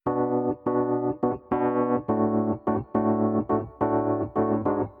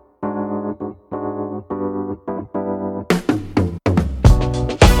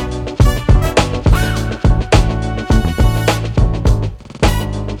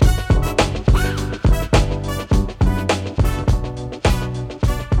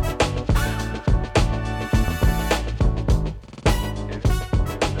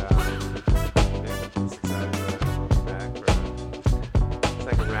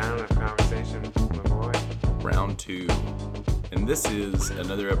round 2, and this is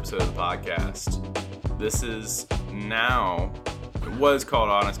another episode of the podcast. This is now, it was called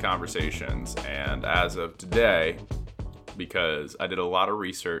Honest Conversations, and as of today, because I did a lot of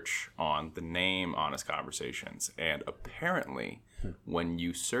research on the name Honest Conversations, and apparently when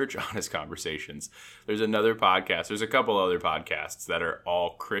you search Honest Conversations, there's another podcast, there's a couple other podcasts that are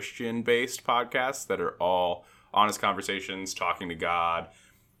all Christian-based podcasts that are all honest conversations, talking to God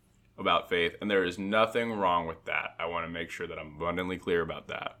about faith, and there is nothing wrong with that. I want to make sure that I'm abundantly clear about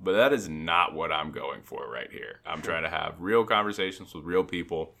that. But that is not what I'm going for right here. I'm trying to have real conversations with real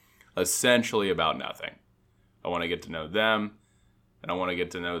people, essentially about nothing. I want to get to know them, and I want to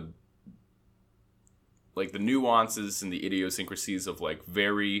get to know like the nuances and the idiosyncrasies of like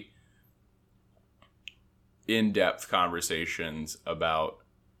very in-depth conversations about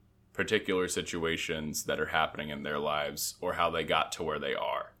particular situations that are happening in their lives or how they got to where they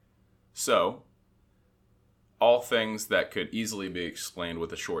are. So, all things that could easily be explained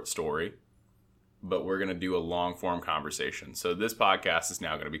with a short story, but we're going to do a long-form conversation. So this podcast is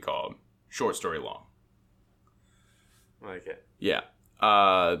now going to be called Short Story Long. I like it. Yeah.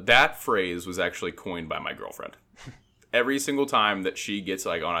 That phrase was actually coined by my girlfriend. Every single time that she gets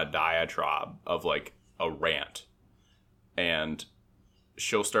like on a diatribe of like a rant, and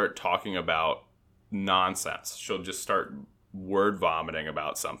she'll start talking about nonsense. She'll just start word vomiting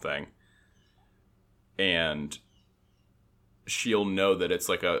about something, and she'll know that it's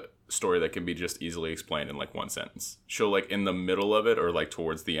like a story that can be just easily explained in like one sentence. She'll like in the middle of it or like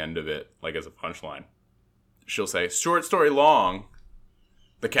towards the end of it, like as a punchline, she'll say, "Short story long,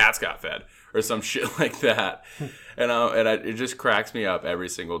 the cats got fed," or some shit like that. It just cracks me up every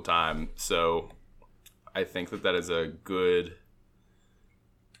single time. So I think that is a good,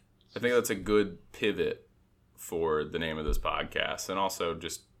 I think that's a good pivot for the name of this podcast. And also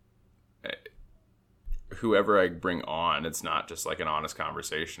just whoever I bring on, it's not just like an honest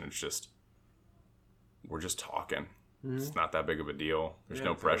conversation. It's just, we're just talking. Mm-hmm. It's not that big of a deal. There's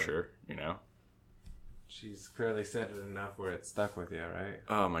no pressure, you know? She's clearly said it enough where it's stuck with you, right?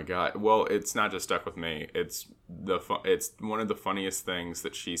 Oh my God. Well, it's not just stuck with me. It's it's one of the funniest things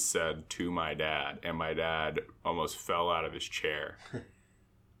that she said to my dad, and my dad almost fell out of his chair.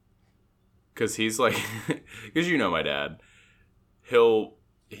 Because he's like, because you know my dad,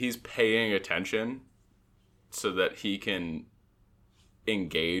 he's paying attention so that he can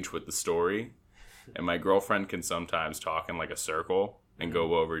engage with the story. And my girlfriend can sometimes talk in like a circle and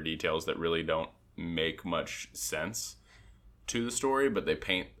go over details that really don't make much sense to the story, but they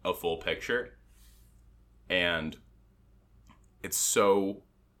paint a full picture. And it's so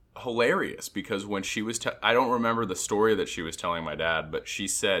hilarious because when she was I don't remember the story that she was telling my dad, but she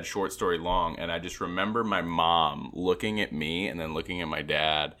said short story long, and I just remember my mom looking at me and then looking at my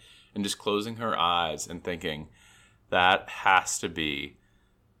dad and just closing her eyes and thinking, that has to be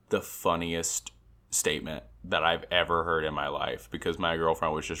the funniest statement that I've ever heard in my life, because my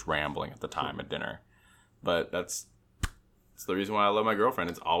girlfriend was just rambling at the time at dinner. But that's the reason why I love my girlfriend.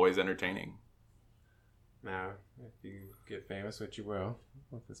 It's always entertaining. Now, if you get famous, which you will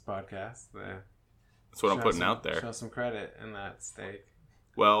with this podcast, that's what I'm putting out there. Show some credit in that stake.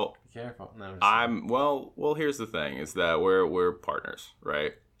 Well, be careful. No, well. Here's the thing: is that we're partners,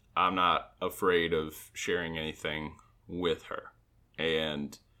 right? I'm not afraid of sharing anything with her,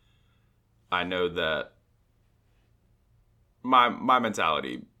 and I know that my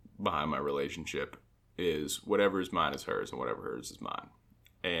mentality behind my relationship is whatever is mine is hers, and whatever hers is mine,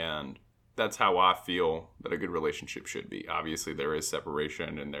 and that's how I feel that a good relationship should be. Obviously, there is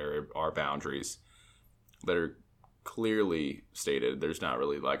separation and there are boundaries that are clearly stated. There's not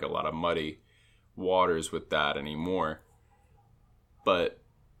really like a lot of muddy waters with that anymore. But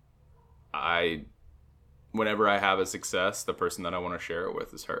whenever I have a success, the person that I want to share it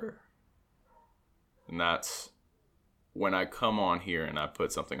with is her. And that's when I come on here and I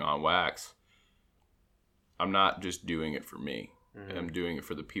put something on wax, I'm not just doing it for me. Mm-hmm. I'm doing it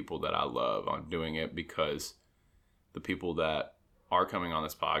for the people that I love. I'm doing it because the people that are coming on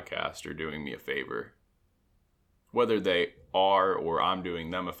this podcast are doing me a favor. Whether they are or I'm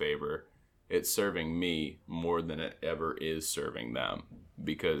doing them a favor, it's serving me more than it ever is serving them,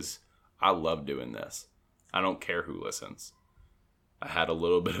 because I love doing this. I don't care who listens. I had a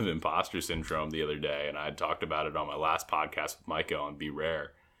little bit of imposter syndrome the other day, and I had talked about it on my last podcast with Micah on Be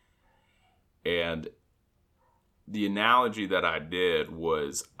Rare. And the analogy that I did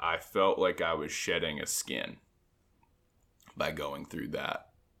was I felt like I was shedding a skin by going through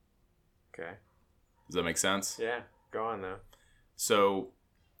that. Okay. Does that make sense? Yeah. Go on, though. So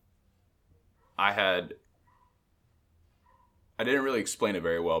I didn't really explain it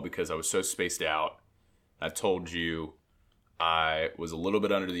very well because I was so spaced out I told you I was a little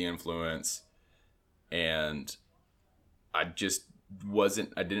bit under the influence and I just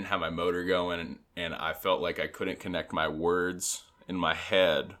I didn't have my motor going, and I felt like I couldn't connect my words in my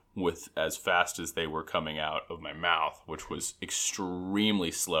head with as fast as they were coming out of my mouth, which was extremely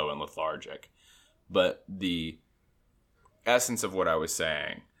slow and lethargic. But the essence of what I was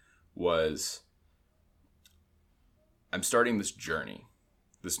saying was, I'm starting this journey,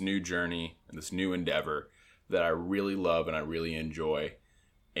 this new journey, and this new endeavor that I really love and I really enjoy.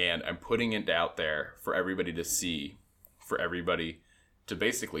 And I'm putting it out there for everybody to see, for everybody to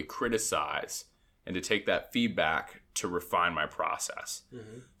basically criticize and to take that feedback to refine my process.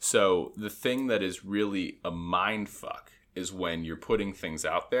 Mm-hmm. So the thing that is really a mind fuck is when you're putting things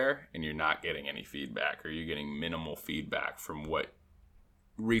out there and you're not getting any feedback, or you're getting minimal feedback from what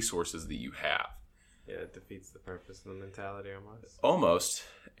resources that you have. Yeah, it defeats the purpose of the mentality almost. Almost.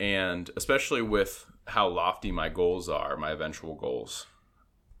 And especially with how lofty my goals are, my eventual goals,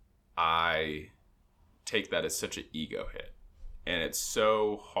 I take that as such an ego hit. And it's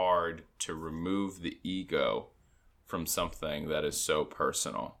so hard to remove the ego from something that is so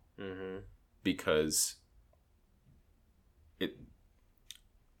personal. Mm-hmm. Because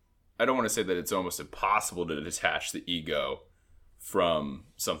I don't want to say that it's almost impossible to detach the ego from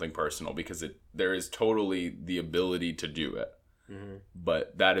something personal, because there is totally the ability to do it. Mm-hmm.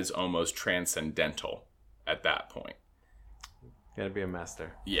 But that is almost transcendental at that point. Gotta be a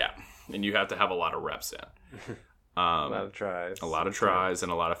master. Yeah. And you have to have a lot of reps in. A lot of tries. A lot of tries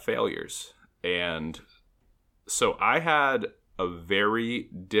and a lot of failures. And so I had a very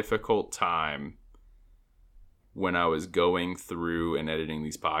difficult time when I was going through and editing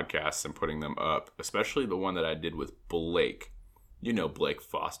these podcasts and putting them up, especially the one that I did with Blake. You know Blake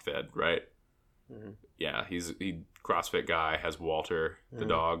Fostfed, right? Mm-hmm. Yeah, he CrossFit guy, has Walter, the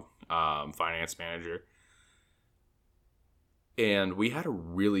dog, finance manager. And we had a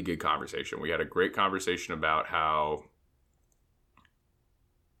really good conversation. We had a great conversation about how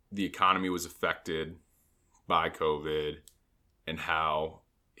the economy was affected by COVID and how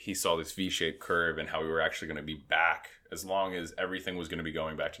he saw this V-shaped curve and how we were actually going to be back. As long as everything was going to be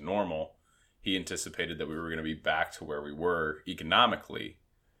going back to normal, he anticipated that we were going to be back to where we were economically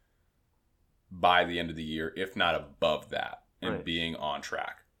by the end of the year, if not above that, and being on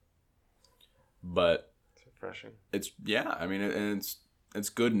track. But it's refreshing. I mean, it's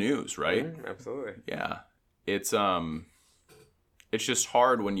good news, right? Absolutely. Yeah. It's just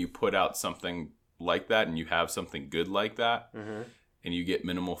hard when you put out something like that and you have something good like that, and you get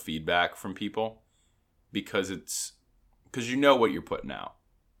minimal feedback from people, because you know what you're putting out.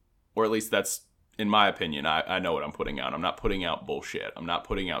 Or at least that's, in my opinion, I know what I'm putting out. I'm not putting out bullshit. I'm not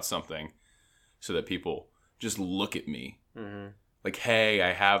putting out something so that people just look at me. Mm-hmm. Like, hey,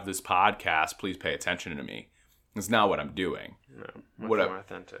 I have this podcast. Please pay attention to me. It's not what I'm doing. No, much more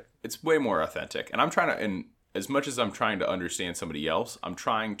authentic. It's way more authentic. And and as much as I'm trying to understand somebody else, I'm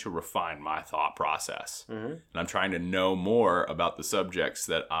trying to refine my thought process. Mm-hmm. And I'm trying to know more about the subjects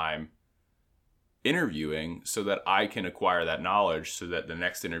that I'm interviewing so that I can acquire that knowledge, so that the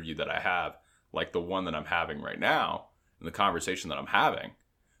next interview that I have, like the one that I'm having right now, and the conversation that I'm having,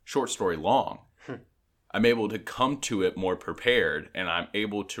 short story long, I'm able to come to it more prepared, and I'm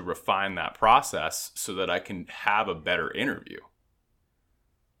able to refine that process so that I can have a better interview.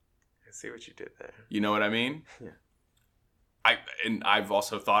 I see what you did there. You know what I mean? Yeah. I've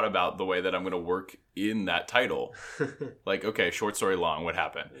also thought about the way that I'm going to work in that title. Like, okay, short story long, what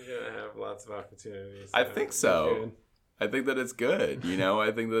happened? You're going to have lots of opportunities. I think so. I think that it's good.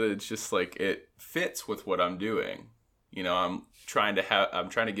 I think that it's just like, it fits with what I'm doing. I'm trying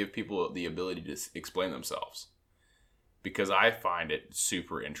to give people the ability to explain themselves, because I find it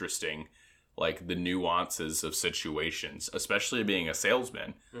super interesting, like the nuances of situations, especially being a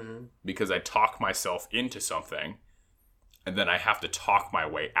salesman, because I talk myself into something and then I have to talk my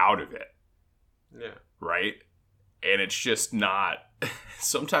way out of it. Yeah. Right? And it's just not,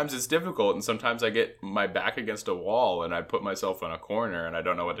 sometimes it's difficult, and sometimes I get my back against a wall and I put myself in a corner and I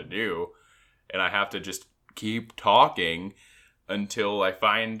don't know what to do, and I have to just keep talking until I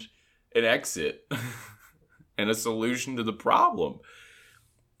find an exit and a solution to the problem.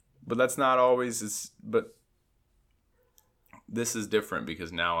 But that's not always, but this is different,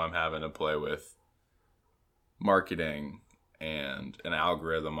 because now I'm having to play with marketing and an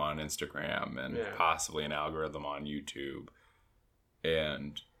algorithm on Instagram and possibly an algorithm on YouTube,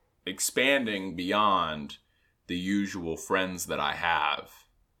 and expanding beyond the usual friends that I have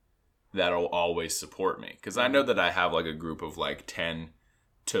that'll always support me. Because I know that I have like a group of like 10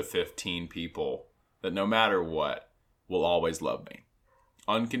 to 15 people that no matter what will always love me.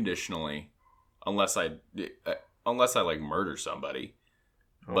 Unconditionally, unless I like murder somebody.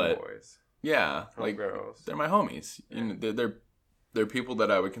 But Homeboys. yeah, like Homegirls. they're my homies. Yeah. You know, they're people that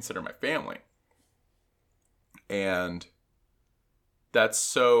I would consider my family. And that's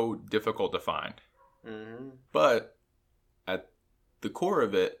so difficult to find. Mm-hmm. But at the core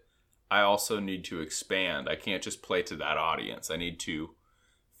of it, I also need to expand. I can't just play to that audience. I need to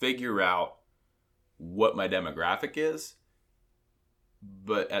figure out what my demographic is,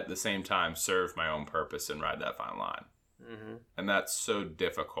 but at the same time serve my own purpose and ride that fine line. Mm-hmm. And that's so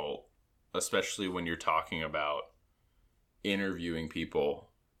difficult, especially when you're talking about interviewing people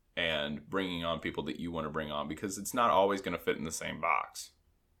and bringing on people that you want to bring on, because it's not always going to fit in the same box.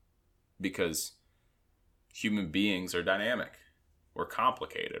 Because human beings are dynamic. We're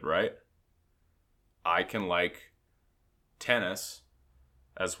complicated, right? I can like tennis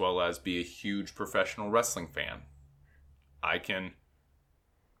as well as be a huge professional wrestling fan. I can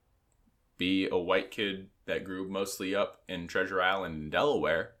be a white kid that grew mostly up in Treasure Island in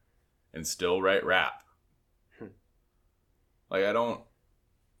Delaware and still write rap. Like,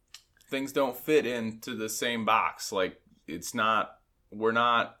 things don't fit into the same box. Like, we're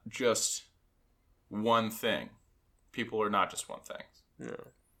not just one thing. People are not just one thing. No.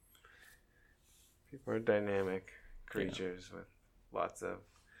 People are dynamic creatures with lots of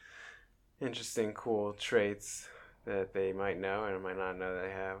interesting, cool traits that they might know and might not know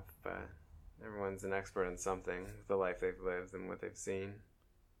they have, but everyone's an expert in something, the life they've lived and what they've seen.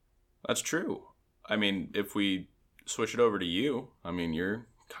 That's true. I mean, if we switch it over to you, I mean, you're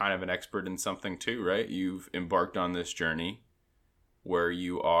kind of an expert in something too, right? You've embarked on this journey where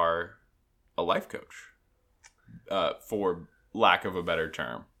you are a life coach, for lack of a better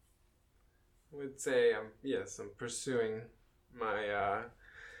term. I would say, I'm pursuing my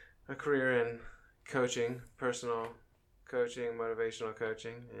a career in coaching, personal coaching, motivational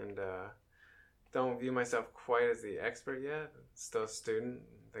coaching, and don't view myself quite as the expert yet. Still a student.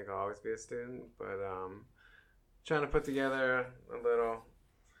 I think I'll always be a student, but trying to put together a little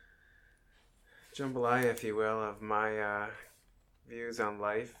jambalaya, if you will, of my views on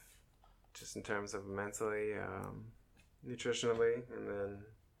life, just in terms of mentally, nutritionally, and then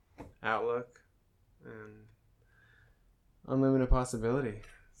outlook, and unlimited possibility.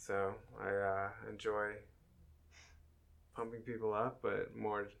 So I enjoy pumping people up, but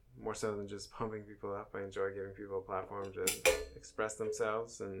more so than just pumping people up, I enjoy giving people a platform to express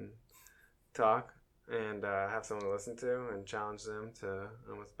themselves and talk, and have someone to listen to and challenge them to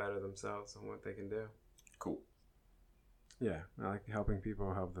almost better themselves and what they can do. Cool. Yeah, I like helping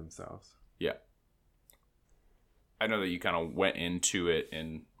people help themselves. Yeah. I know that you kind of went into it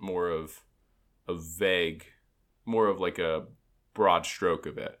in more of a vague, more of like a broad stroke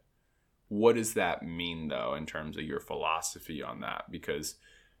of it. What does that mean, though, in terms of your philosophy on that? Because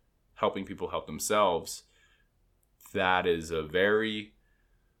helping people help themselves, that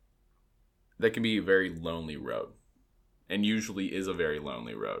can be a very lonely road, and usually is a very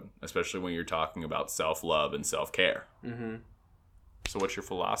lonely road, especially when you're talking about self-love and self-care. Mm-hmm. So what's your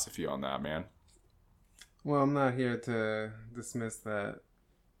philosophy on that, man? Well, I'm not here to dismiss that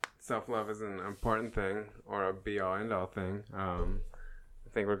self-love is an important thing or a be-all, end-all thing. I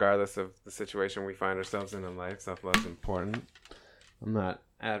think regardless of the situation we find ourselves in life, self-love is important. I'm not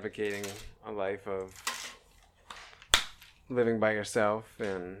advocating a life of living by yourself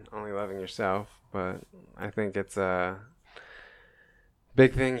and only loving yourself, but I think it's a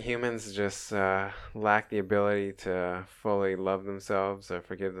big thing. Humans just lack the ability to fully love themselves or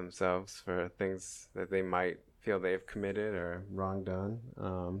forgive themselves for things that they might feel they've committed or wrong done.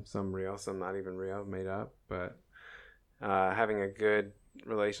 Some real, some not even real, made up. But having a good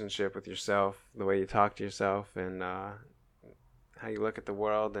relationship with yourself, the way you talk to yourself, and how you look at the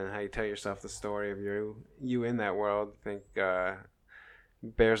world and how you tell yourself the story of you in that world, I think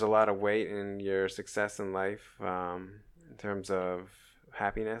bears a lot of weight in your success in life, in terms of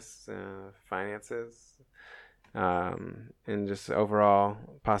happiness, finances, and just overall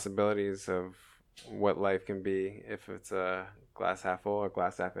possibilities of what life can be if it's a glass half full or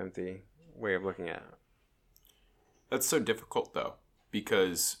glass half empty way of looking at it. That's so difficult, though,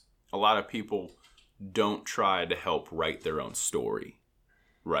 because a lot of people don't try to help write their own story,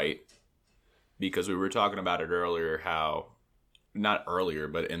 right? Because we were talking about it earlier, how, not earlier,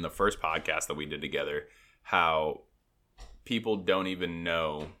 but in the first podcast that we did together, how people don't even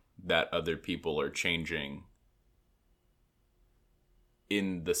know that other people are changing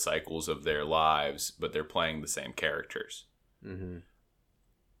in the cycles of their lives, but they're playing the same characters. Mm-hmm.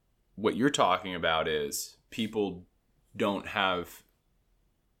 What you're talking about is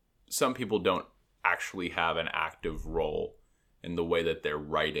some people don't actually have an active role in the way that they're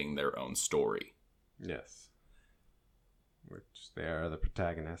writing their own story. Yes. Which they are the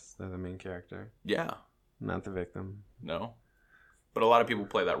protagonists. They're the main character. Yeah. Not the victim. No. But a lot of people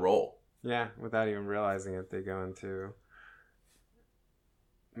play that role. Yeah, without even realizing it, they go into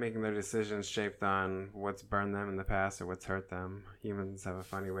making their decisions shaped on what's burned them in the past or what's hurt them. Humans have a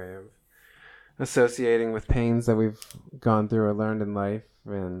funny way of associating with pains that we've gone through or learned in life,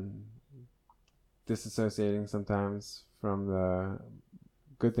 and disassociating sometimes from the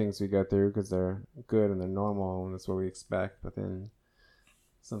good things we go through because they're good and they're normal and that's what we expect, but then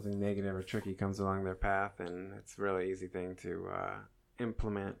something negative or tricky comes along their path, and it's a really easy thing to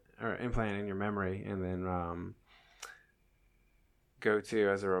implant in your memory, and then go to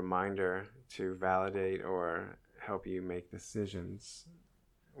as a reminder to validate or help you make decisions,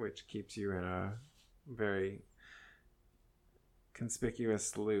 which keeps you in a very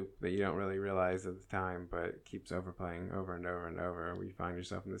conspicuous loop that you don't really realize at the time, but keeps overplaying over and over and over. We find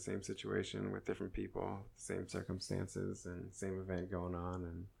yourself in the same situation with different people, same circumstances, and same event going on,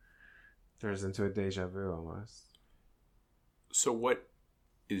 and turns into a deja vu almost. So what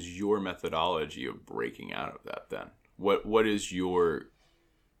is your methodology of breaking out of that then? What is your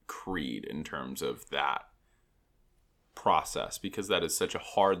creed in terms of that process? Because that is such a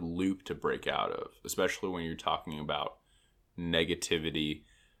hard loop to break out of, especially when you're talking about negativity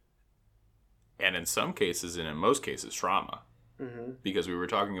and in some cases and in most cases trauma. Mm-hmm. Because we were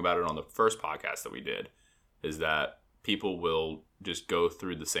talking about it on the first podcast that we did, is that people will just go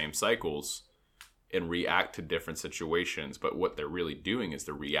through the same cycles and react to different situations, but what they're really doing is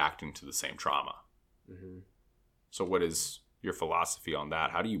they're reacting to the same trauma. Mm-hmm. So what is your philosophy on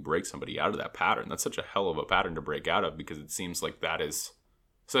that? How do you break somebody out of that pattern? That's such a hell of a pattern to break out of, because it seems like that is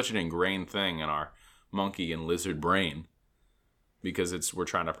such an ingrained thing in our monkey and lizard brain, because we're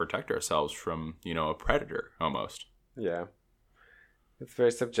trying to protect ourselves from, a predator almost. Yeah. It's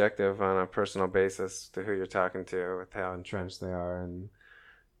very subjective on a personal basis to who you're talking to, with how entrenched they are in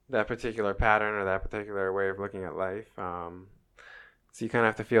that particular pattern or that particular way of looking at life. So you kind of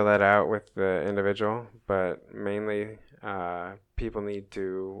have to feel that out with the individual, but mainly people need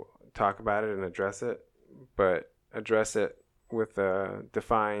to talk about it and address it, but address it with a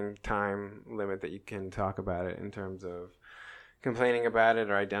defined time limit that you can talk about it, in terms of complaining about it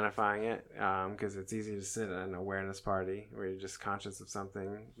or identifying it, because it's easy to sit at an awareness party where you're just conscious of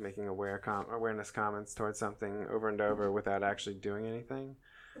something, making awareness comments towards something over and over without actually doing anything,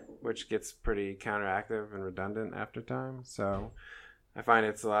 which gets pretty counteractive and redundant after time. So I find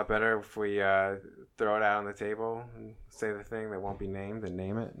it's a lot better if we throw it out on the table and say the thing that won't be named, and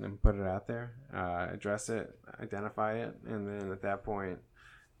name it and put it out there, address it, identify it, and then at that point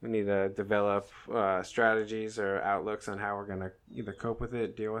we need to develop strategies or outlooks on how we're going to either cope with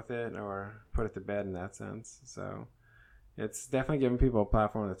it, deal with it, or put it to bed in that sense. So it's definitely giving people a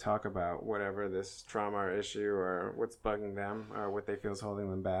platform to talk about whatever this trauma or issue or what's bugging them or what they feel is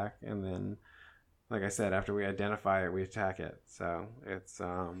holding them back. And then, like I said, after we identify it, we attack it. So it's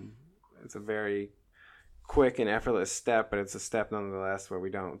a very quick and effortless step, but it's a step nonetheless where we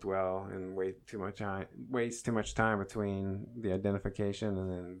don't dwell and waste too much time between the identification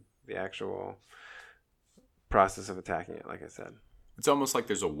and then the actual process of attacking it. Like I said, it's almost like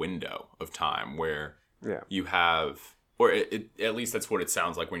there's a window of time where you have, or at least that's what it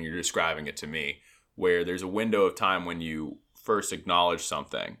sounds like when you're describing it to me, where there's a window of time when you first acknowledge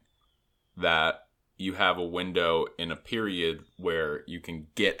something, that you have a window in a period where you can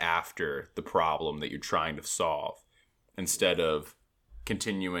get after the problem that you're trying to solve, instead of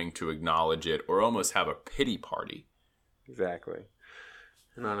continuing to acknowledge it or almost have a pity party. Exactly.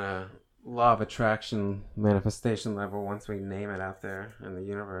 And on a law of attraction manifestation level, once we name it out there in the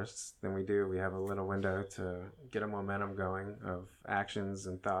universe, then we have a little window to get a momentum going of actions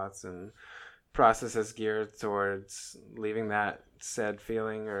and thoughts and processes geared towards leaving that said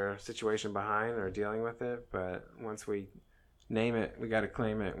feeling or situation behind or dealing with it. But once we name it, we got to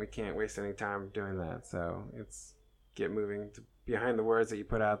claim it. We can't waste any time doing that. So it's get moving behind the words that you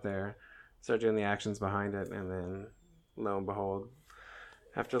put out there, start doing the actions behind it, and then lo and behold,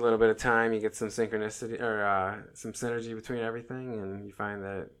 after a little bit of time, you get some synchronicity or some synergy between everything, and you find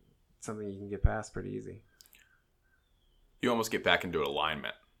that it's something you can get past pretty easy. You almost get back into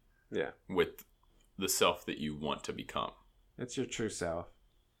alignment. Yeah. With the self that you want to become. It's your true self.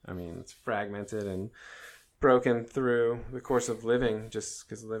 I mean, it's fragmented and broken through the course of living, just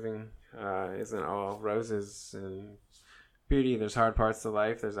because living isn't all roses and beauty. There's hard parts to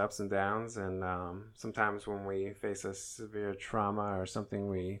life. There's ups and downs. And sometimes when we face a severe trauma or something,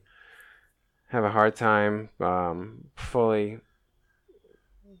 we have a hard time fully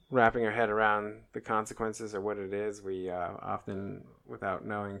wrapping our head around the consequences or what it is, we often, without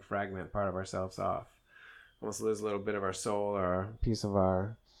knowing, fragment part of ourselves off. Almost lose a little bit of our soul or a piece of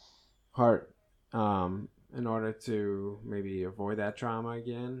our heart in order to maybe avoid that trauma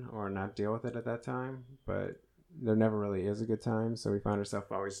again or not deal with it at that time. But there never really is a good time, so we find ourselves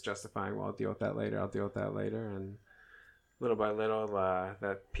always justifying, well, I'll deal with that later, and little by little,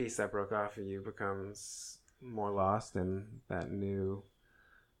 that piece that broke off of you becomes more lost in that new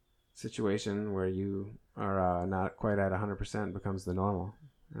situation where you are not quite at 100% becomes the normal.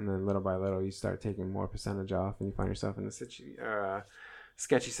 And then little by little, you start taking more percentage off, and you find yourself in a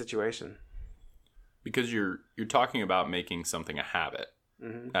sketchy situation. Because you're talking about making something a habit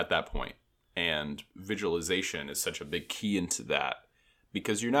at that point. And visualization is such a big key into that.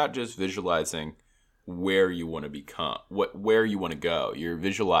 Because you're not just visualizing where you want to become, where you want to go. You're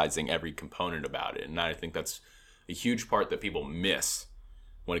visualizing every component about it. And I think that's a huge part that people miss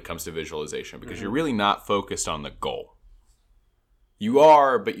when it comes to visualization. Because you're really not focused on the goal. You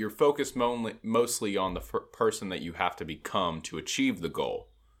are, but you're focused mostly on the person that you have to become to achieve the goal.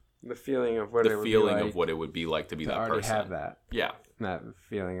 The feeling of what it would be like to be that already person. Have that. Yeah. That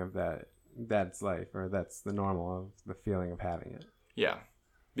feeling of that's life, or that's the normal of the feeling of having it. Yeah.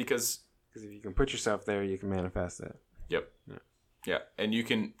 Because if you can put yourself there, you can manifest it. Yep. Yeah. And you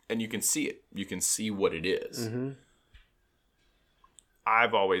can see it. You can see what it is.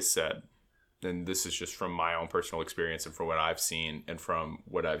 I've always said, and this is just from my own personal experience and from what I've seen and from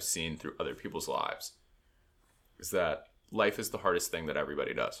what I've seen through other people's lives, is that life is the hardest thing that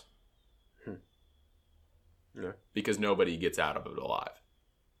everybody does. Yeah. Because nobody gets out of it alive.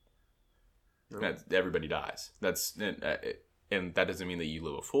 No. Everybody dies. And that doesn't mean that you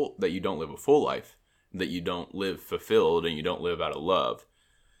don't live a full life, that you don't live fulfilled and you don't live out of love.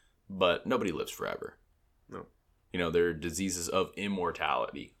 But nobody lives forever. No. There are diseases of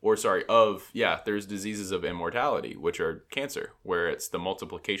immortality. There's diseases of immortality, which are cancer, where it's the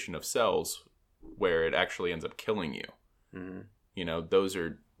multiplication of cells where it actually ends up killing you. Those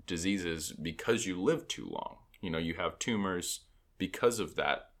are diseases because you live too long. You have tumors because of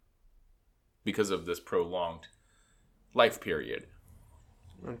that, because of this prolonged life period.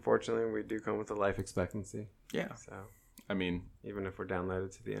 Unfortunately, we do come with a life expectancy. Yeah. So, even if we're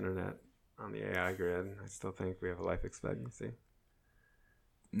downloaded to the internet on the AI grid, I still think we have a life expectancy.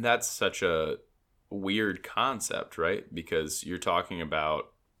 That's such a weird concept, right? Because you're talking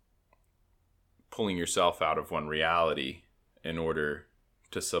about pulling yourself out of one reality in order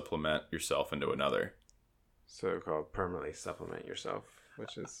to supplement yourself into another. So-called permanently supplement yourself,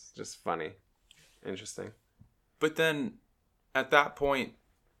 which is just funny. Interesting. But then, at that point,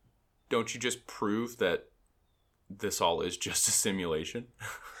 don't you just prove that this all is just a simulation?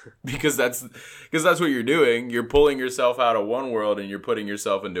 because that's what you're doing. You're pulling yourself out of one world and you're putting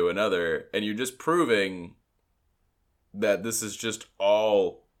yourself into another, and you're just proving that this isn't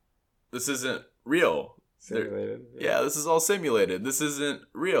real. Simulated. Yeah, this is all simulated. This isn't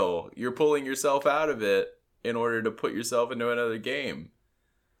real. You're pulling yourself out of it in order to put yourself into another game.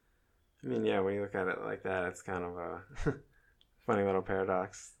 When you look at it like that, it's kind of a funny little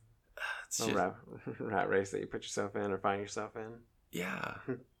paradox. It's just rat race that you put yourself in or find yourself in. Yeah.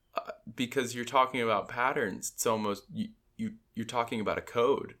 Because you're talking about patterns. It's almost, you're talking about a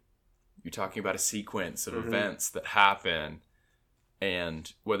code. You're talking about a sequence of events that happen.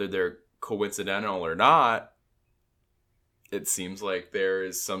 And whether they're coincidental or not, it seems like there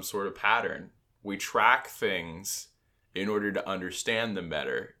is some sort of pattern. We track things in order to understand them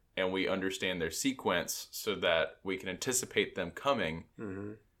better, and we understand their sequence so that we can anticipate them coming.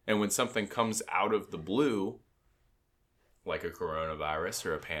 And when something comes out of the blue, like a coronavirus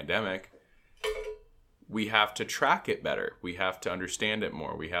or a pandemic, we have to track it better. We have to understand it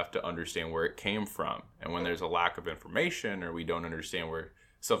more. We have to understand where it came from. And when there's a lack of information or we don't understand where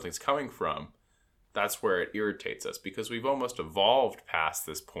something's coming from, that's where it irritates us, because we've almost evolved past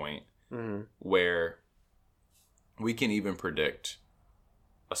this point where we can even predict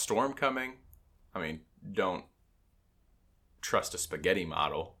a storm coming. Don't trust a spaghetti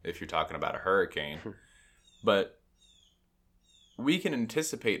model if you're talking about a hurricane, but we can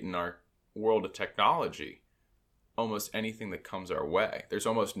anticipate in our world of technology almost anything that comes our way. There's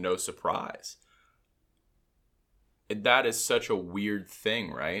almost no surprise. That is such a weird thing,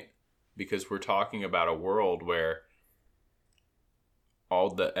 right? Because we're talking about a world where all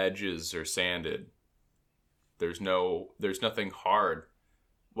the edges are sanded. There's nothing hard.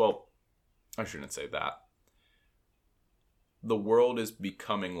 Well, I shouldn't say that. The world is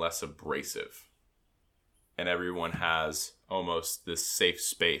becoming less abrasive. And everyone has almost this safe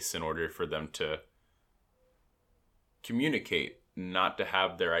space in order for them to communicate not to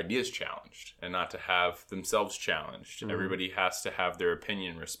have their ideas challenged and not to have themselves challenged. Mm-hmm. Everybody has to have their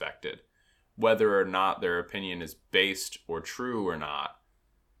opinion respected, whether or not their opinion is based or true or not.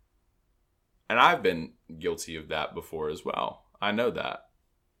 And I've been guilty of that before as well. I know that,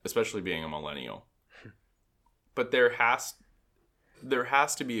 especially being a millennial. But there has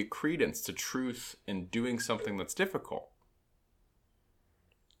to be a credence to truth in doing something that's difficult.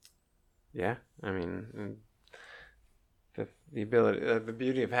 Yeah, I mean, the ability, the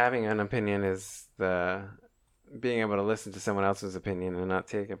beauty of having an opinion is the being able to listen to someone else's opinion and not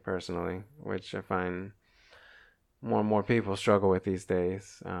take it personally, which I find more and more people struggle with these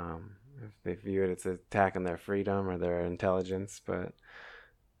days. If they view it as an attack on their freedom or their intelligence, but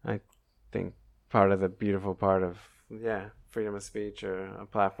I think part of the beautiful part of freedom of speech or a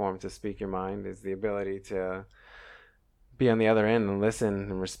platform to speak your mind is the ability to be on the other end and listen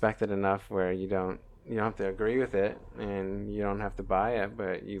and respect it enough where you don't have to agree with it and you don't have to buy it,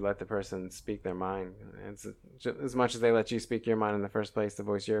 but you let the person speak their mind. It's as much as they let you speak your mind in the first place to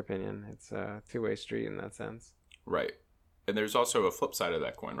voice your opinion. It's a two-way street in that sense. Right. And there's also a flip side of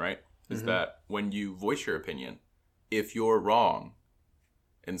that coin, right? Is that when you voice your opinion, if you're wrong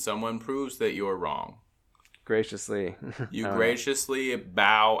and someone proves that you're wrong, graciously graciously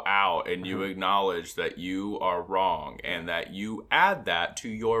bow out and you acknowledge that you are wrong and that you add that to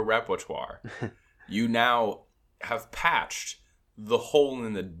your repertoire. You now have patched the hole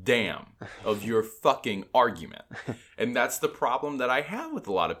in the dam of your fucking argument. And that's the problem that I have with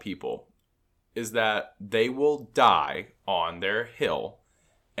a lot of people, is that they will die on their hill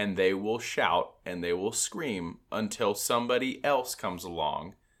and they will shout and they will scream until somebody else comes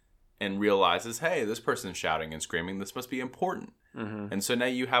along and realizes, hey, this person's shouting and screaming, this must be important. Mm-hmm. And so now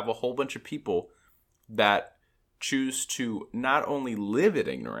you have a whole bunch of people that choose to not only live in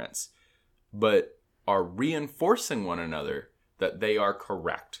ignorance, but are reinforcing one another that they are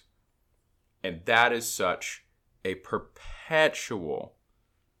correct. And that is such a perpetual...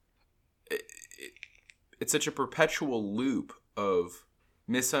 It's such a perpetual loop of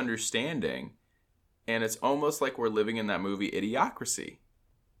misunderstanding, and it's almost like we're living in that movie Idiocracy,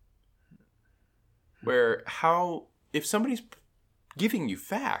 where if somebody's giving you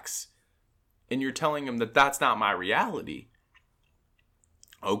facts and you're telling them that that's not my reality,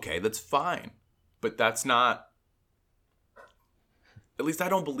 okay, that's fine, but that's not, at least I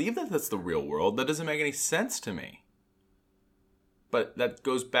don't believe that that's the real world. That doesn't make any sense to me. But that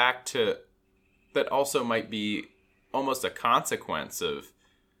goes back to, that also might be almost a consequence of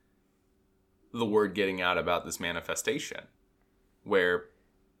the word getting out about this manifestation, where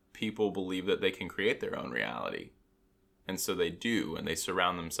people believe that they can create their own reality. And so they do, and they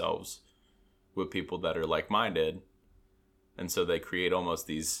surround themselves with people that are like-minded. And so they create almost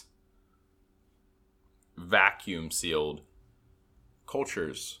these vacuum-sealed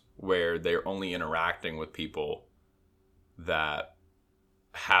cultures where they're only interacting with people that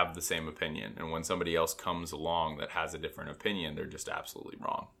have the same opinion. And when somebody else comes along that has a different opinion, they're just absolutely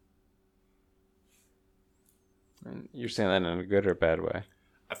wrong. And you're saying that in a good or bad way?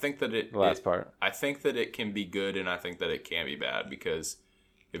 I think that I think that it can be good, and I think that it can be bad, because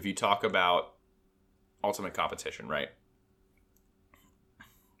if you talk about ultimate competition, right?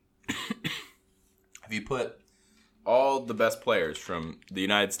 If you put all the best players from the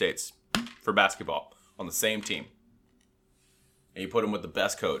United States for basketball on the same team, and you put them with the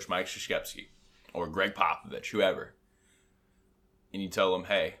best coach, Mike Krzyzewski, or Greg Popovich, whoever, and you tell them,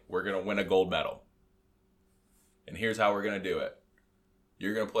 hey, we're going to win a gold medal, and here's how we're going to do it.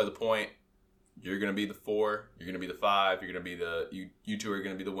 You're going to play the point, you're going to be the 4, you're going to be the 5, you're going to be you two are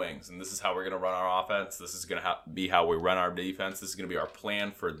going to be the wings, and this is how we're going to run our offense, this is going to be how we run our defense, this is going to be our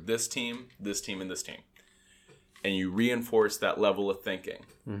plan for this team, and this team. And you reinforce that level of thinking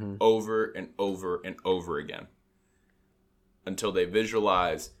over and over and over again until they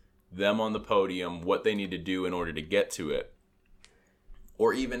visualize them on the podium, what they need to do in order to get to it.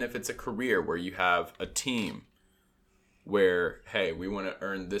 Or even if it's a career where you have a team where, hey, we want to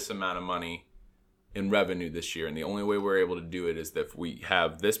earn this amount of money in revenue this year, and the only way we're able to do it is that if we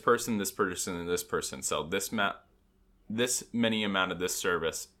have this person, and this person sell this many amount of this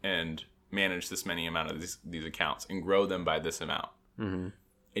service and manage this many amount of these accounts and grow them by this amount. Mm-hmm.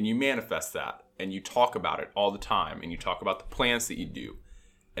 And you manifest that, and you talk about it all the time, and you talk about the plans that you do.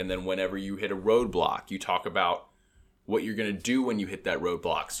 And then whenever you hit a roadblock, you talk about what you're going to do when you hit that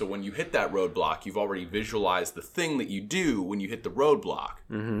roadblock. So when you hit that roadblock, you've already visualized the thing that you do when you hit the roadblock.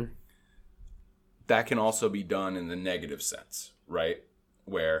 Mm-hmm. That can also be done in the negative sense, right?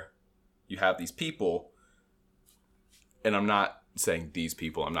 Where you have these people, and I'm not saying these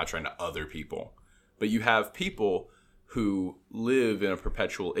people, I'm not trying to other people, but you have people who live in a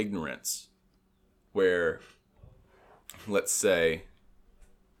perpetual ignorance where, let's say,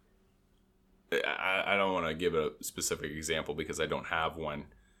 I don't want to give a specific example because I don't have one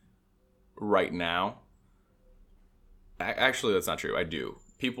right now. Actually, that's not true. I do.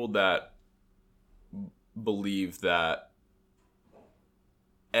 People that believe that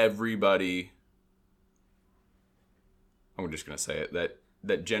everybody, I'm just going to say it,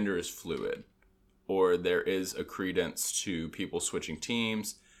 that gender is fluid, or there is a credence to people switching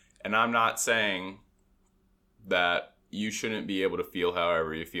teams. And I'm not saying that you shouldn't be able to feel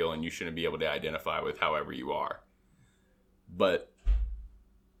however you feel and you shouldn't be able to identify with however you are. But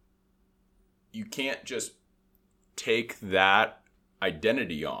you can't just take that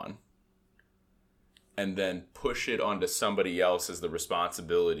identity on and then push it onto somebody else as the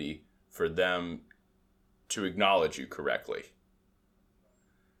responsibility for them to acknowledge you correctly.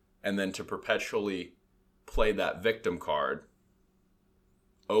 And then to perpetually play that victim card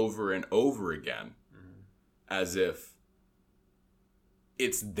over and over again as if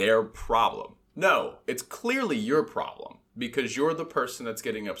it's their problem. No, it's clearly your problem because you're the person that's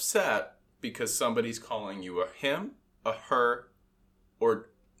getting upset because somebody's calling you a him, a her, or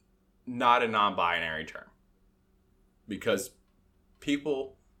not a non-binary term. Because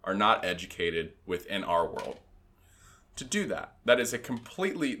people are not educated within our world to do that. That is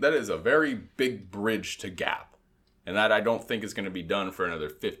a very big bridge to gap. And that I don't think is going to be done for another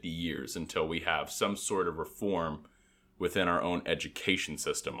 50 years until we have some sort of reform within our own education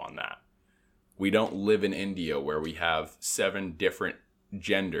system on that. We don't live in India where we have 7 different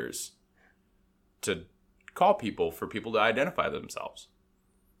genders to call people for people to identify themselves.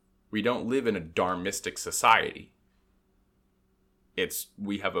 We don't live in a dharmistic society.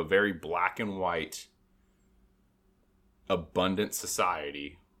 We have a very black and white, abundant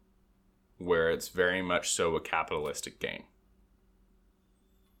society where it's very much so a capitalistic game.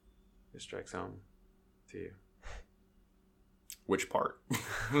 It strikes home to you. Which part?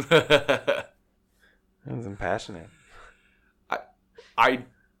 That was impassionate. I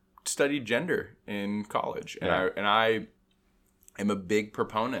studied gender in college, and I am a big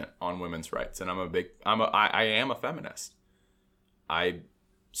proponent on women's rights, and I am a feminist. I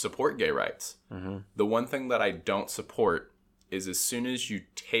support gay rights. Mm-hmm. The one thing that I don't support is as soon as you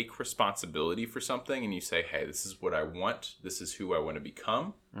take responsibility for something and you say, hey, this is what I want, this is who I want to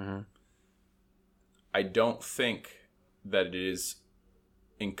become, I don't think that it is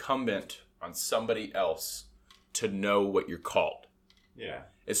incumbent on somebody else to know what you're called. Yeah.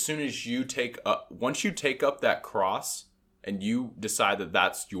 As soon as once you take up that cross and you decide that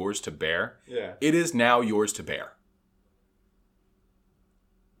that's yours to bear, it is now yours to bear.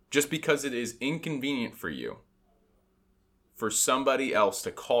 Just because it is inconvenient for you, for somebody else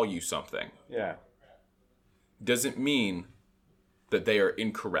to call you something, doesn't mean that they are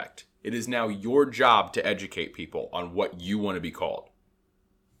incorrect. It is now your job to educate people on what you want to be called.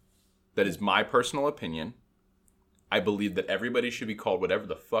 That is my personal opinion. I believe that everybody should be called whatever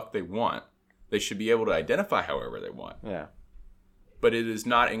the fuck they want. They should be able to identify however they want. Yeah. But it is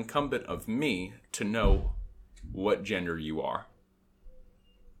not incumbent of me to know what gender you are.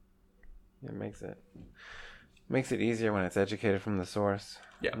 It makes it easier when it's educated from the source.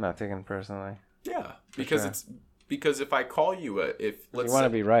 Yeah. Not taken personally. Yeah. Because if I call you you want to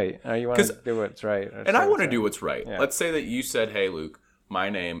be right. Or you want to do what's right. And I want to do what's right. Yeah. Let's say that you said, hey, Luke, my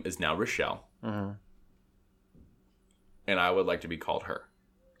name is now Rochelle. Mm-hmm. And I would like to be called her.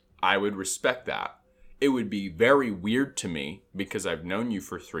 I would respect that. It would be very weird to me because I've known you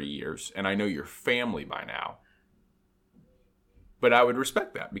for 3 years and I know your family by now. But I would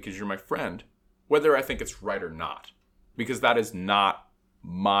respect that because you're my friend, whether I think it's right or not, because that is not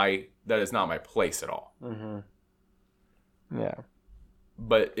my place at all. Mm-hmm. Yeah.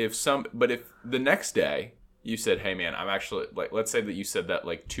 But if the next day you said, hey man, I'm actually, like, let's say that you said that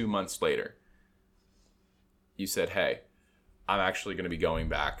like 2 months later, you said, hey, I'm actually going to be going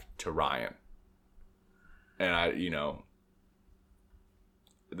back to Ryan. And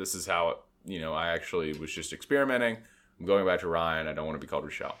this is how, I actually was just experimenting. I'm going back to Ryan. I don't want to be called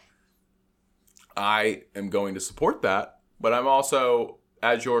Rochelle. I am going to support that, but I'm also,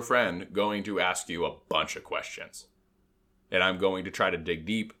 as your friend, going to ask you a bunch of questions. And I'm going to try to dig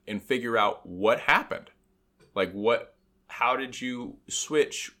deep and figure out what happened. Like how did you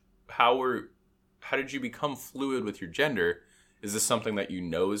switch? How did you become fluid with your gender? Is this something that you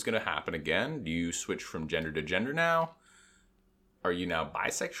know is going to happen again? Do you switch from gender to gender now? Are you now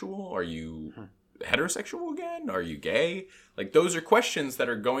bisexual? Are you heterosexual again? Are you gay? Like, those are questions that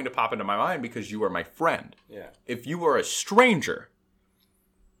are going to pop into my mind because you are my friend. Yeah. If you are a stranger,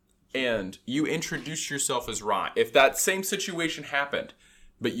 and you introduce yourself as Ryan, if that same situation happened,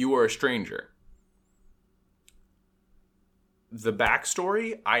 but you are a stranger, the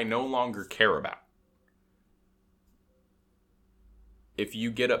backstory I no longer care about. If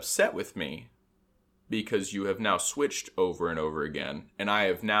you get upset with me because you have now switched over and over again, and I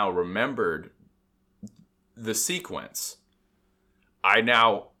have now remembered the sequence, I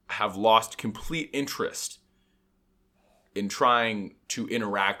now have lost complete interest in trying to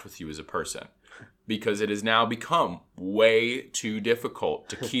interact with you as a person, because it has now become way too difficult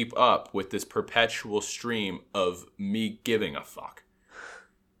to keep up with this perpetual stream of me giving a fuck.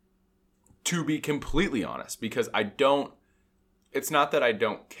 To be completely honest, because it's not that I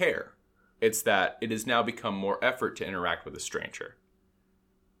don't care. It's that it has now become more effort to interact with a stranger.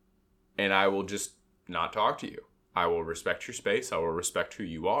 And I will just not talk to you. I will respect your space. I will respect who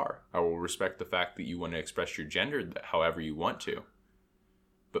you are. I will respect the fact that you want to express your gender however you want to.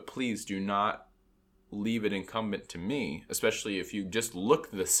 But please do not leave it incumbent to me, especially if you just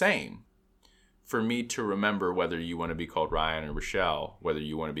look the same, for me to remember whether you want to be called Ryan or Rochelle, whether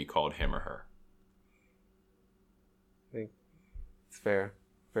you want to be called him or her. I think it's fair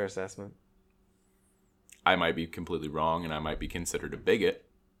assessment. I might be completely wrong, and I might be considered a bigot.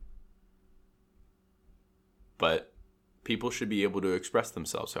 But people should be able to express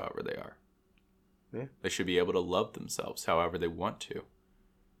themselves however they are. Yeah. They should be able to love themselves however they want to.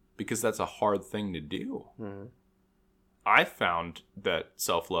 Because that's a hard thing to do. Mm-hmm. I found that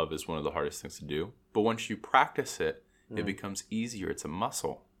self-love is one of the hardest things to do. But once you practice it, it becomes easier. It's a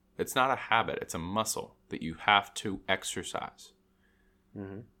muscle. It's not a habit. It's a muscle that you have to exercise.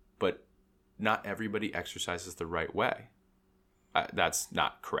 Mm-hmm. But not everybody exercises the right way. That's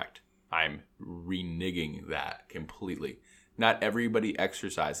not correct. I'm reneging that completely. Not everybody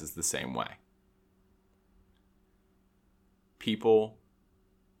exercises the same way. People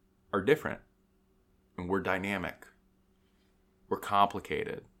are different. And we're dynamic. We're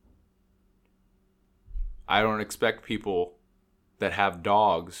complicated. I don't expect people that have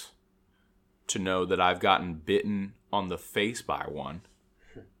dogs to know that I've gotten bitten on the face by one.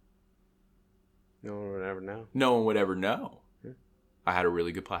 No one would ever know. No one would ever know. I had a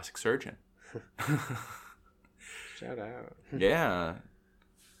really good plastic surgeon. Shout out. Yeah.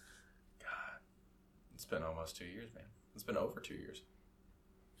 God. It's been almost 2 years, man. It's been over 2 years.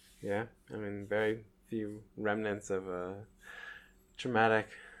 Yeah. I mean, very few remnants of a traumatic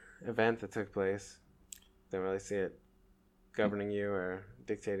event that took place. Don't really see it governing you or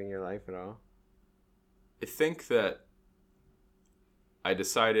dictating your life at all. I think that I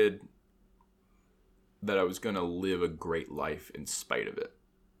decided that I was going to live a great life in spite of it.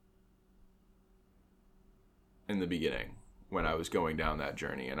 In the beginning, when I was going down that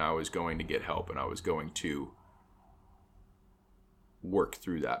journey, and I was going to get help, and I was going to work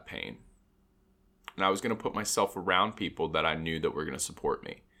through that pain. And I was going to put myself around people that I knew that were going to support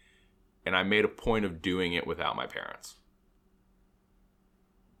me. And I made a point of doing it without my parents.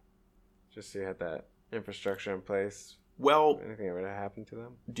 Just so you had that infrastructure in place. Well, anything ever happened to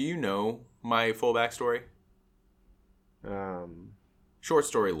them? Do you know my full backstory? Short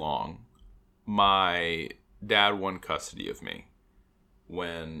story long. My dad won custody of me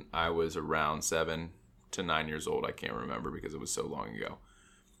when I was around 7 to 9 years old. I can't remember because it was so long ago.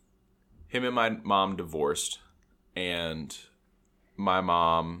 Him and my mom divorced, and my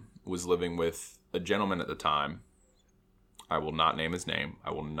mom was living with a gentleman at the time. I will not name his name.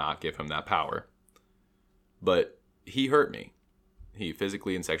 I will not give him that power. But he hurt me. He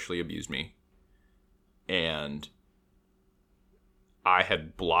physically and sexually abused me. And I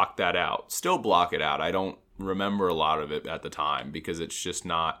had blocked that out. Still block it out. I don't remember a lot of it at the time because it's just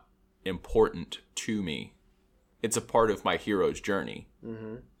not important to me. It's a part of my hero's journey.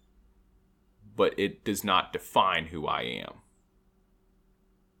 Mm-hmm. But it does not define who I am.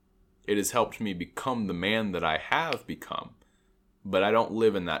 It has helped me become the man that I have become. But I don't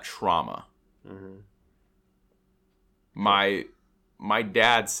live in that trauma. Mm-hmm. My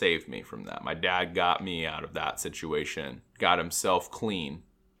dad saved me from that. My dad got me out of that situation. Got himself clean.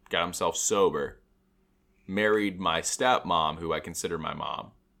 Got himself sober. Married my stepmom, who I consider my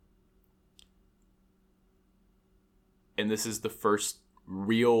mom. And this is the first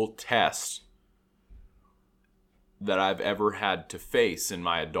real test that I've ever had to face in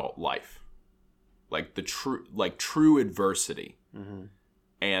my adult life. Like true adversity. Mm-hmm.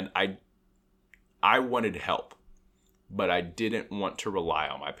 And I wanted help. But I didn't want to rely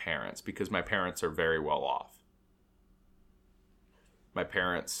on my parents because my parents are very well off. My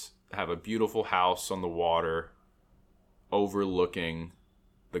parents have a beautiful house on the water overlooking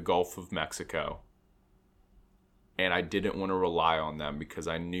the Gulf of Mexico. And I didn't want to rely on them because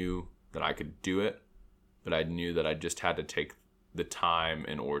I knew that I could do it, but I knew that I just had to take the time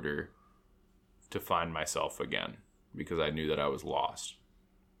in order to find myself again because I knew that I was lost.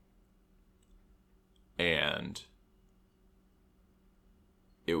 And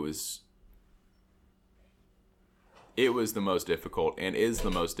it was the most difficult and is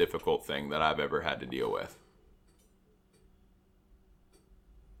the most difficult thing that I've ever had to deal with.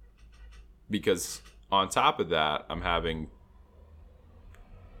 Because on top of that, I'm having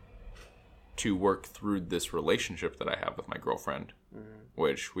to work through this relationship that I have with my girlfriend,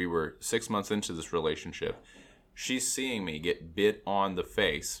 which we were 6 months into this relationship. She's seeing me get bit on the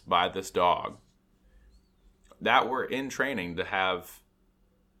face by this dog that we're in training to have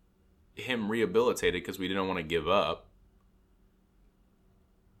him rehabilitated because we didn't want to give up.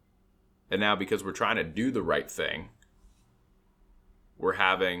 And now because we're trying to do the right thing, we're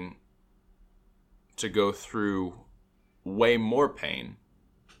having to go through way more pain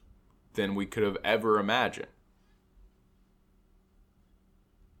than we could have ever imagined.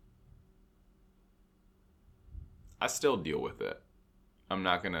 I still deal with it. I'm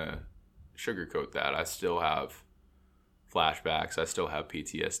not going to sugarcoat that. I still have flashbacks. I still have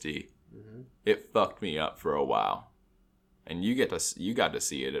PTSD. Mm-hmm. It fucked me up for a while. And you got to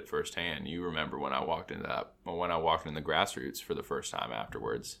see it at firsthand. You remember when I walked into the grassroots for the first time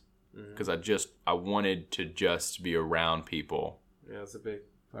afterwards. Because I wanted to just be around people. Yeah, it's a big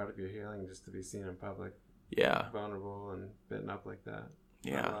part of your healing just to be seen in public. Yeah. Vulnerable and bitten up like that.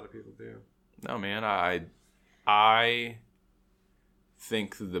 Yeah. Not a lot of people do. No, man, I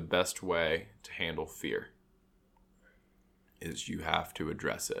think the best way to handle fear is you have to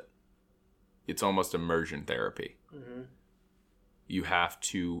address it. It's almost immersion therapy. Mm-hmm. You have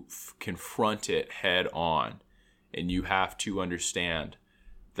to confront it head on, and you have to understand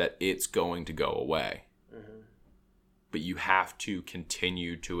that it's going to go away. Mm-hmm. But you have to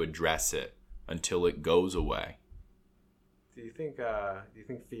continue to address it until it goes away. Do you think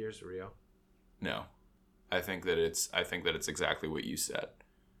fear is real? No. I think that it's exactly what you said.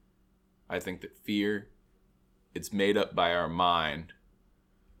 I think that fear, it's made up by our mind.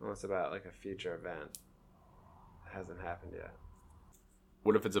 Well, it's about like a future event that hasn't happened yet.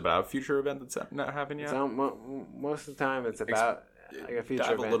 What if it's about a future event that's not happened yet? Most of the time it's about like a future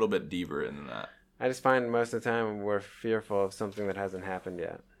event. Dive a little bit deeper into that. I just find most of the time we're fearful of something that hasn't happened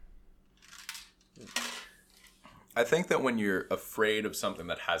yet. I think that when you're afraid of something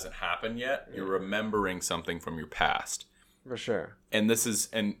that hasn't happened yet, you're remembering something from your past. For sure. But is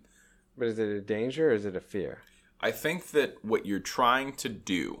it a danger or is it a fear? I think that what you're trying to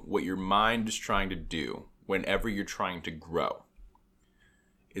do, what your mind is trying to do whenever you're trying to grow,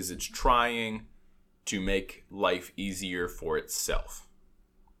 is it's trying to make life easier for itself.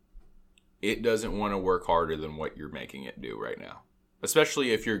 It doesn't want to work harder than what you're making it do right now.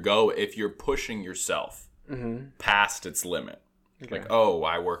 Especially if you're pushing yourself past its limit. Okay. Like,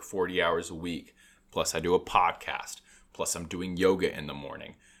 I work 40 hours a week, plus I do a podcast, plus I'm doing yoga in the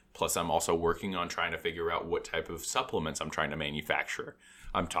morning, plus I'm also working on trying to figure out what type of supplements I'm trying to manufacture.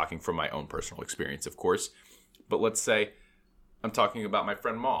 I'm talking from my own personal experience, of course. But let's say I'm talking about my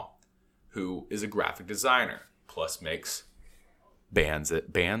friend Maul, who is a graphic designer, plus makes bands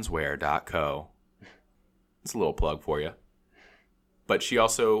at bandswear.co. It's a little plug for you. But she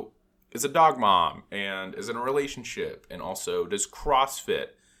also is a dog mom and is in a relationship and also does CrossFit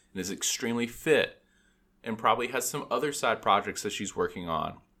and is extremely fit and probably has some other side projects that she's working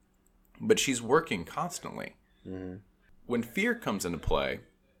on. But she's working constantly. Mm-hmm. When fear comes into play,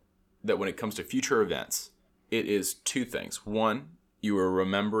 that when it comes to future events, it is two things. One, you are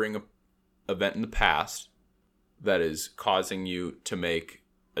remembering an event in the past that is causing you to make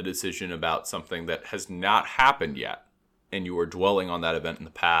a decision about something that has not happened yet. And you are dwelling on that event in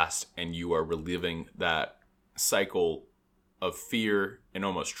the past, and you are reliving that cycle of fear and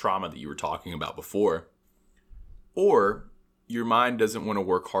almost trauma that you were talking about before. Or your mind doesn't want to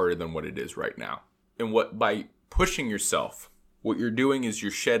work harder than what it is right now. And by pushing yourself, what you're doing is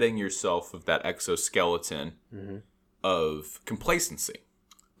you're shedding yourself of that exoskeleton of complacency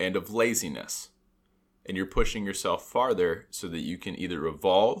and of laziness. And you're pushing yourself farther so that you can either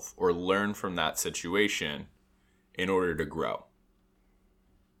evolve or learn from that situation in order to grow.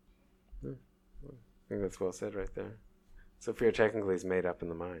 I think that's well said right there. So fear technically is made up in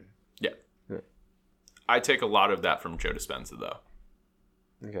the mind. Yeah. I take a lot of that from Joe Dispenza,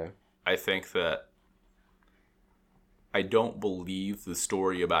 though. Okay. I think that I don't believe the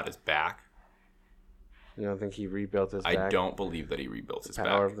story about his back. You don't think he rebuilt his back? I don't believe that he rebuilt his back.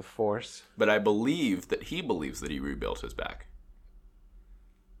 Power of the Force. But I believe that he believes that he rebuilt his back.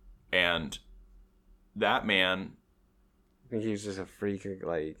 And that man think he was just a freak,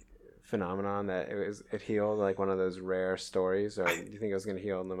 like, phenomenon that it healed, like one of those rare stories, or do you think it was going to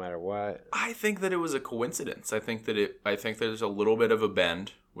heal no matter what? I think that it was a coincidence. I think there's a little bit of a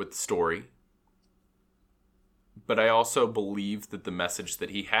bend with the story, but I also believe that the message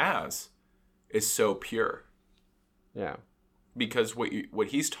that he has is so pure. Yeah, because what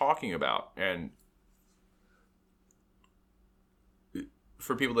he's talking about, and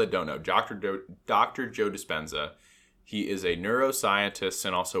for people that don't know, Dr. Joe Dispenza, he is a neuroscientist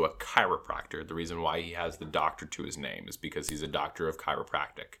and also a chiropractor. The reason why he has the doctor to his name is because he's a doctor of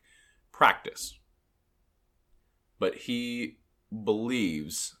chiropractic practice. But he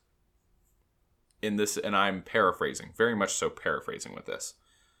believes in this, and I'm paraphrasing, very much so paraphrasing with this,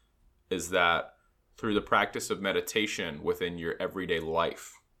 is that through the practice of meditation within your everyday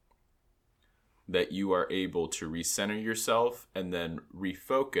life, that you are able to recenter yourself and then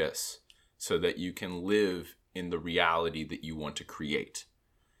refocus so that you can live in the reality that you want to create.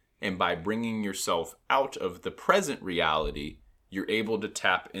 And by bringing yourself out of the present reality, you're able to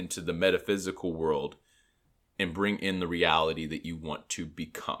tap into the metaphysical world and bring in the reality that you want to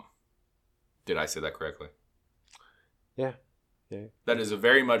become. Did I say that correctly? Yeah. Yeah. That is a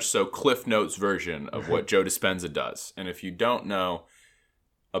very much so Cliff Notes version of what Joe Dispenza does. And if you don't know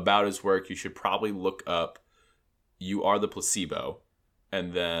about his work, you should probably look up You Are the Placebo.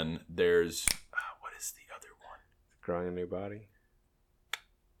 And then there's, what is the other one? Growing a New Body.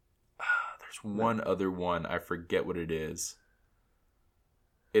 There's one other one. I forget what it is.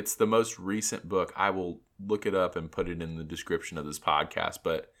 It's the most recent book. I will look it up and put it in the description of this podcast.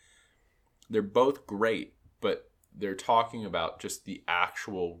 But they're both great. But they're talking about just the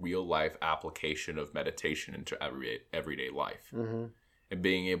actual real life application of meditation into everyday life. Mm-hmm. And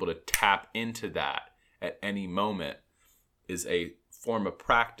being able to tap into that at any moment is a form of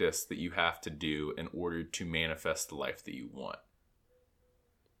practice that you have to do in order to manifest the life that you want.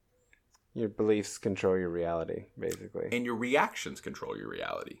 Your beliefs control your reality, basically. And your reactions control your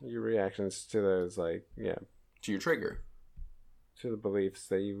reality. Your reactions to those, like, yeah. To your trigger. To the beliefs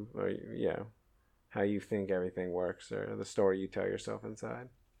that you, or, yeah. How you think everything works, or the story you tell yourself inside.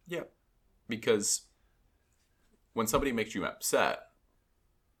 Yeah. Because when somebody makes you upset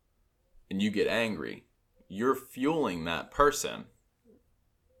and you get angry, you're fueling that person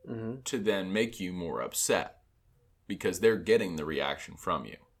to then make you more upset because they're getting the reaction from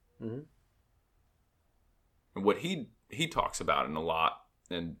you. Mm-hmm. And what he talks about in a lot,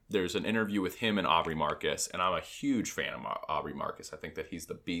 and there's an interview with him and Aubrey Marcus, and I'm a huge fan of Aubrey Marcus. I think that he's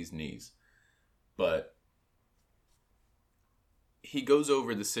the bee's knees. But he goes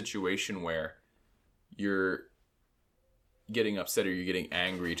over the situation where you're getting upset or you're getting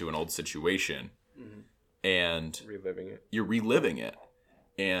angry to an old situation and you're reliving it.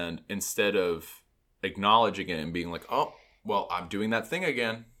 And instead of acknowledging it and being like, oh, well, I'm doing that thing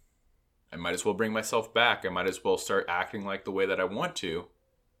again. I might as well bring myself back. I might as well start acting like the way that I want to.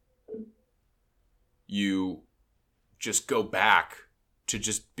 You just go back to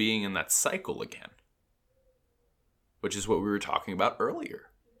just being in that cycle again, which is what we were talking about earlier.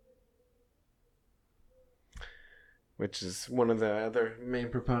 Which is one of the other main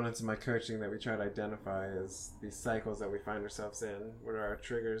proponents of my coaching that we try to identify is these cycles that we find ourselves in. What are our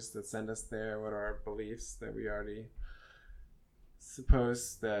triggers that send us there? What are our beliefs that we already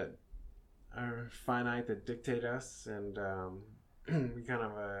suppose that are finite, that dictate us? And we kind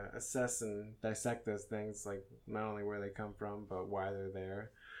of assess and dissect those things, like not only where they come from, but why they're there,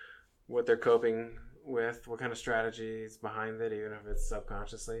 what they're coping with, what kind of strategies behind it, even if it's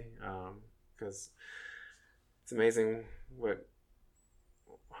subconsciously. Because it's amazing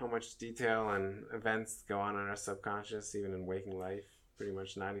how much detail and events go on in our subconscious, even in waking life. Pretty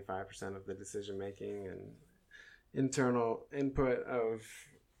much 95% of the decision making and internal input of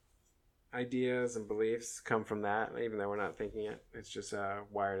ideas and beliefs come from that, even though we're not thinking it. It's just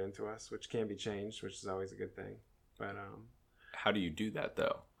wired into us, which can be changed, which is always a good thing. But how do you do that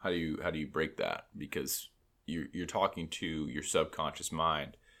though? How do you break that? Because you're talking to your subconscious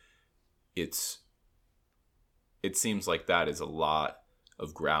mind. It seems like that is a lot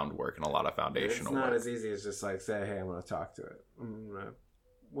of groundwork and a lot of foundational work. It's not as easy as just like say, hey, I'm going to talk to it. I'm going to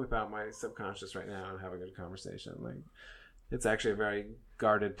whip out my subconscious right now and have a good conversation. Like, it's actually a very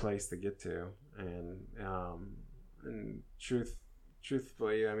guarded place to get to. And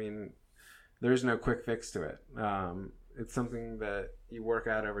truthfully, I mean, there's no quick fix to it. It's something that you work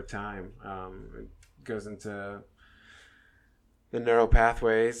out over time. It goes into the neural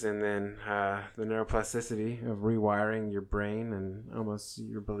pathways and then the neuroplasticity of rewiring your brain and almost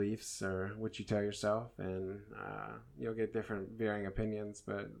your beliefs or what you tell yourself. And you'll get different varying opinions,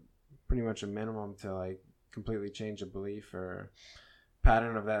 but pretty much a minimum to like completely change a belief or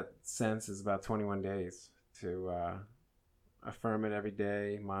pattern of that sense is about 21 days to affirm it every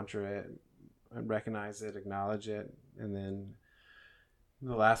day, mantra it, recognize it, acknowledge it, and then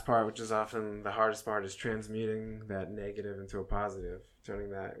the last part, which is often the hardest part, is transmuting that negative into a positive,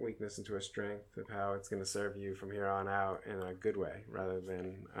 turning that weakness into a strength of how it's going to serve you from here on out in a good way rather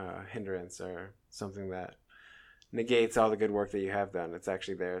than a hindrance or something that negates all the good work that you have done. It's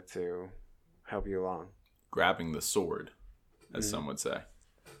actually there to help you along. Grabbing the sword, as some would say.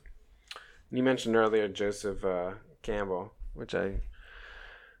 You mentioned earlier Joseph Campbell, which I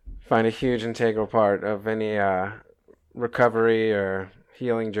find a huge integral part of any recovery or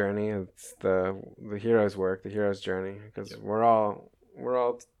healing journey. It's the hero's work, the hero's journey, because we're all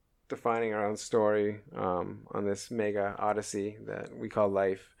defining our own story on this mega odyssey that we call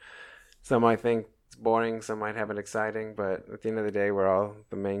life. Some might think it's boring, some might have it exciting, but at the end of the day, we're all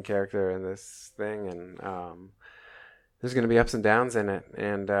the main character in this thing, and there's going to be ups and downs in it,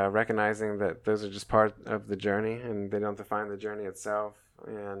 and recognizing that those are just part of the journey, and they don't define the journey itself,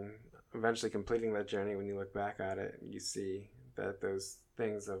 and eventually completing that journey, when you look back at it, you see that those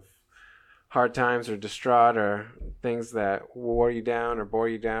things of hard times or distraught or things that wore you down or bore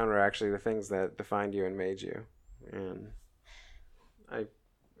you down are actually the things that defined you and made you. And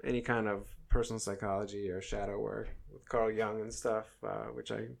any kind of personal psychology or shadow work with Carl Jung and stuff,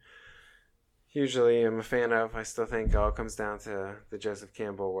 which I hugely am a fan of, I still think all comes down to the Joseph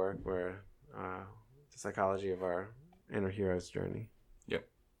Campbell work, where the psychology of our inner hero's journey. Yep.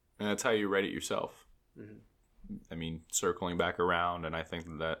 And that's how you write it yourself. Mm-hmm. I mean, circling back around, and I think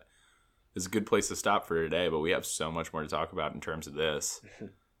that is a good place to stop for today, but we have so much more to talk about in terms of this,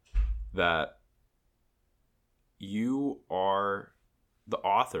 that you are the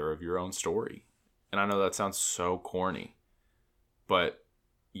author of your own story. And I know that sounds so corny, but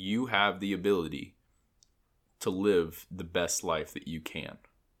you have the ability to live the best life that you can.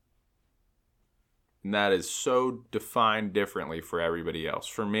 And that is so defined differently for everybody else.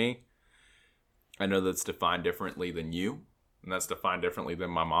 For me, I know that's defined differently than you, and that's defined differently than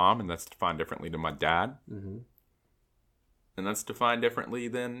my mom, and that's defined differently than my dad. Mm-hmm. And that's defined differently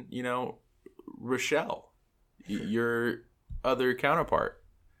than, Rochelle, your other counterpart.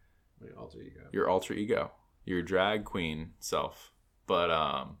 Your alter ego. Your alter ego. Your drag queen self. But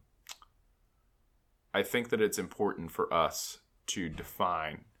I think that it's important for us to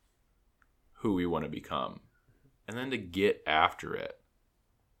define who we want to become and then to get after it.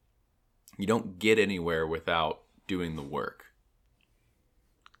 You don't get anywhere without doing the work.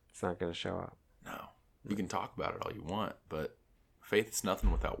 It's not going to show up. No. You can talk about it all you want, but faith is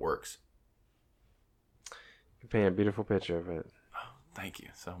nothing without works. You paint a beautiful picture of it. Oh, thank you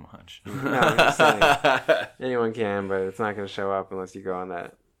so much. No, I'm just saying. Anyone can, but it's not going to show up unless you go on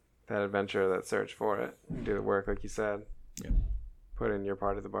that adventure, that search for it. Do the work like you said. Yeah. Put in your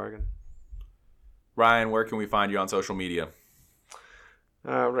part of the bargain. Ryan, where can we find you on social media?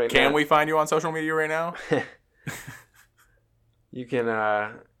 Can we find you on social media right now? You can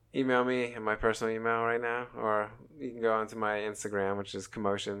email me at my personal email right now, or you can go onto my Instagram, which is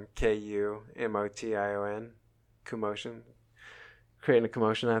Commotion, Kumotion, Commotion. Creating a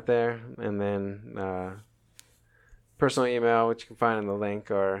commotion out there, and then personal email, which you can find in the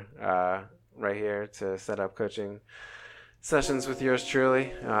link or right here to set up coaching sessions with yours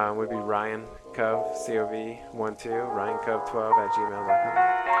truly, would be Ryan Cove, COV12, RyanCove12@gmail.com.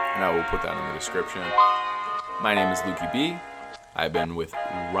 And I will put that in the description. My name is Lukey B. I've been with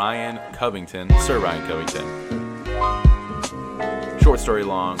Ryan Covington, Sir Ryan Covington. Short story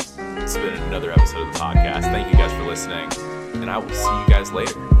long, it's been another episode of the podcast. Thank you guys for listening, and I will see you guys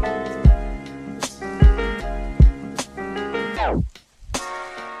later.